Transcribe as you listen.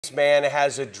This man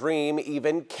has a dream,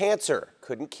 even cancer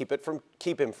couldn't keep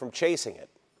him from chasing it.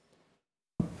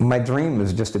 My dream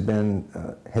has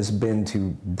been to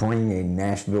bring a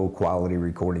Nashville quality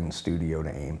recording studio to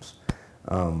Ames.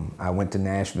 I went to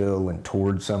Nashville and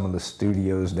toured some of the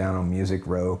studios down on Music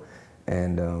Row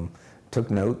and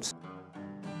took notes.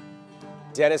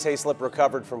 Dennis Hayslip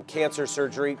recovered from cancer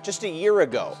surgery just a year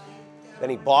ago.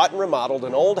 Then he bought and remodeled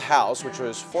an old house, which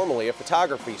was formerly a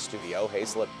photography studio.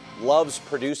 Hayslip loves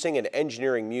producing and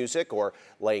engineering music or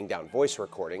laying down voice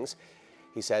recordings.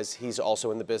 He says he's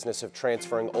also in the business of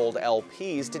transferring old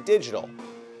LPs to digital.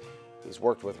 He's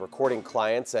worked with recording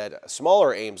clients at a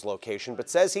smaller Ames location, but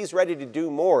says he's ready to do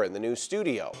more in the new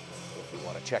studio. If you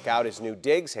want to check out his new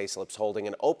digs, Hayslip's holding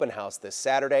an open house this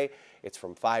Saturday. It's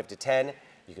from 5 to 10.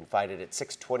 You can find it at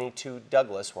 622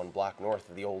 Douglas, 1 block north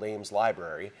of the old Ames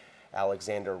Library.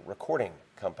 Alexander Recording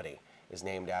Company is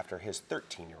named after his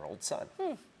 13-year-old son.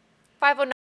 509